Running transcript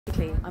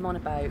I'm on a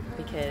boat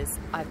because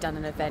I've done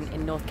an event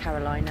in North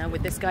Carolina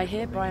with this guy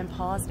here, Brian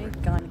Parsley, the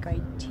guy in the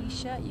grey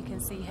t-shirt. You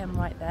can see him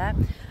right there,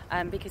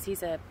 because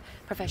he's a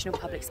professional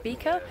public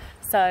speaker.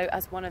 So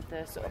as one of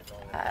the sort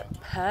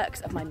of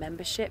perks of my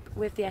membership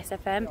with the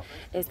SFM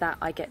is that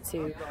I get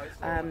to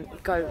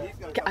go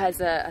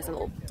as a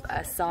little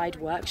side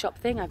workshop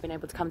thing. I've been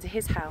able to come to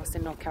his house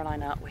in North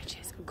Carolina, which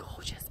is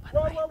gorgeous, by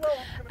the way,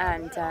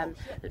 and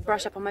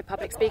brush up on my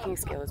public speaking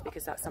skills,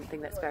 because that's something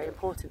that's very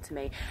important to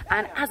me.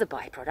 And as a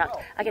byproduct,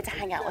 I get to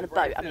hang out on a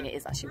boat. I mean, it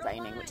is actually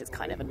raining, which is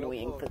kind of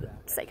annoying for the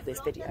sake of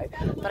this video,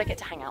 but I get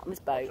to hang out on this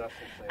boat.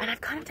 And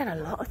I've kind of done a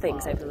lot of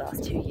things over the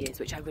last 2 years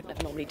which I wouldn't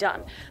have normally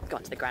done. I've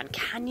gone to the Grand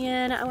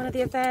Canyon at one of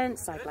the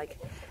events.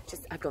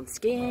 I've gone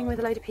skiing with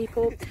a load of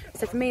people.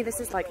 So for me, this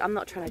is like, I'm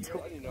not trying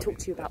to talk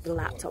to you about the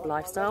laptop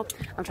lifestyle.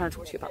 I'm trying to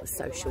talk to you about the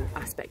social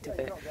aspect of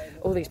it.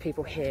 All these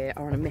people here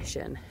are on a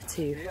mission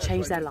to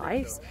change their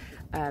lives,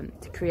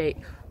 to create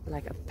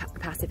like a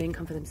passive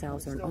income for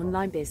themselves, or an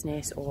online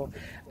business, or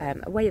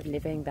a way of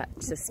living that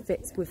just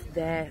fits with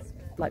their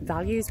like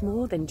values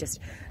more than just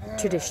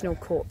traditional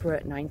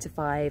corporate 9 to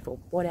 5 or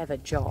whatever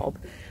job.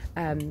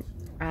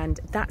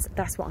 And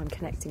that's what I'm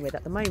connecting with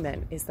at the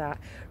moment, is that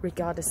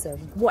regardless of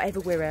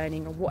whatever we're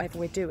earning or whatever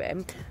we're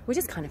doing, we're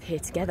just kind of here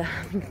together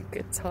having a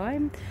good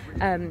time.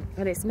 And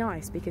it's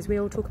nice because we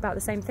all talk about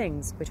the same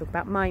things. We talk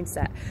about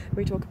mindset,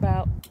 we talk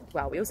about,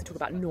 well, we also talk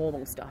about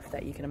normal stuff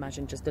that you can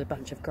imagine just a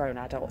bunch of grown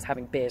adults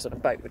having beers on a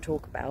boat would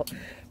talk about.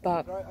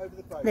 But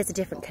there's a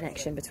different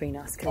connection between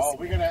us, because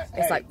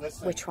it's like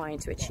we're trying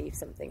to achieve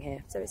something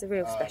here. So it's a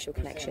real special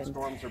connection.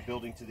 Storms are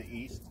building to the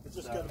east.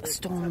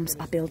 Storms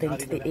are building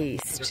to the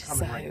east.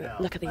 So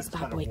look at these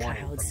bad boy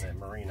clouds.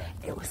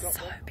 It was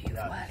so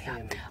beautiful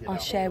earlier. I'll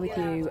share with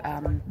you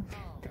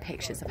the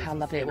pictures of how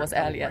lovely it was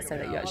earlier, so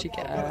that you actually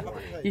get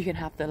you can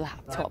have the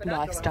laptop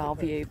lifestyle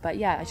view. But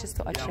yeah, I just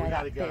thought I'd share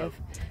that bit of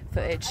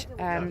footage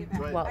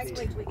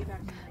whilst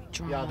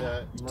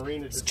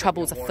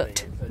troubles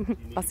afoot.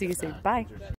 I'll see you soon. Bye.